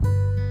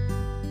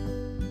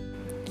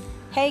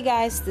Hey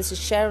guys, this is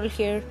Cheryl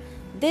here.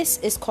 This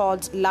is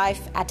called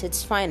Life at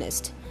its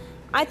Finest.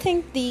 I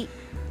think the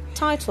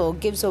title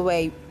gives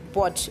away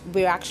what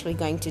we're actually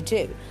going to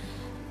do.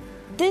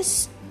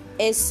 This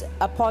is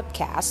a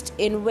podcast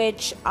in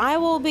which I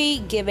will be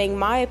giving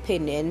my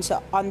opinions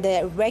on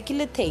the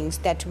regular things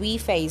that we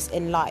face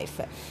in life.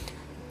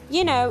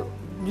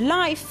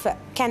 Life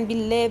can be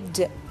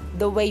lived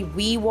the way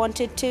we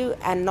want it to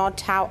and not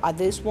how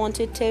others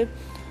want it to.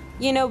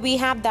 We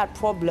have that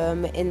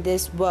problem in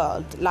this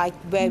world, like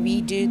where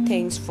we do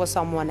things for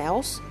someone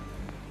else.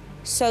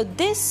 So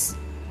this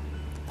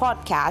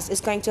podcast is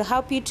going to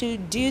help you to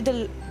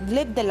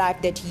live the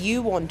life that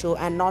you want to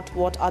and not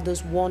what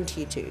others want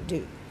you to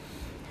do.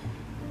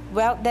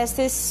 Well, there's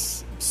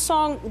this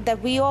song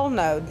that we all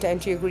know,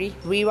 don't you agree?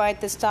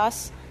 Rewrite the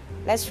stars.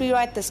 Let's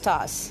rewrite the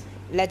stars.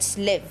 Let's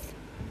live,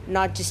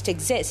 not just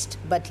exist,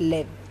 but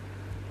live.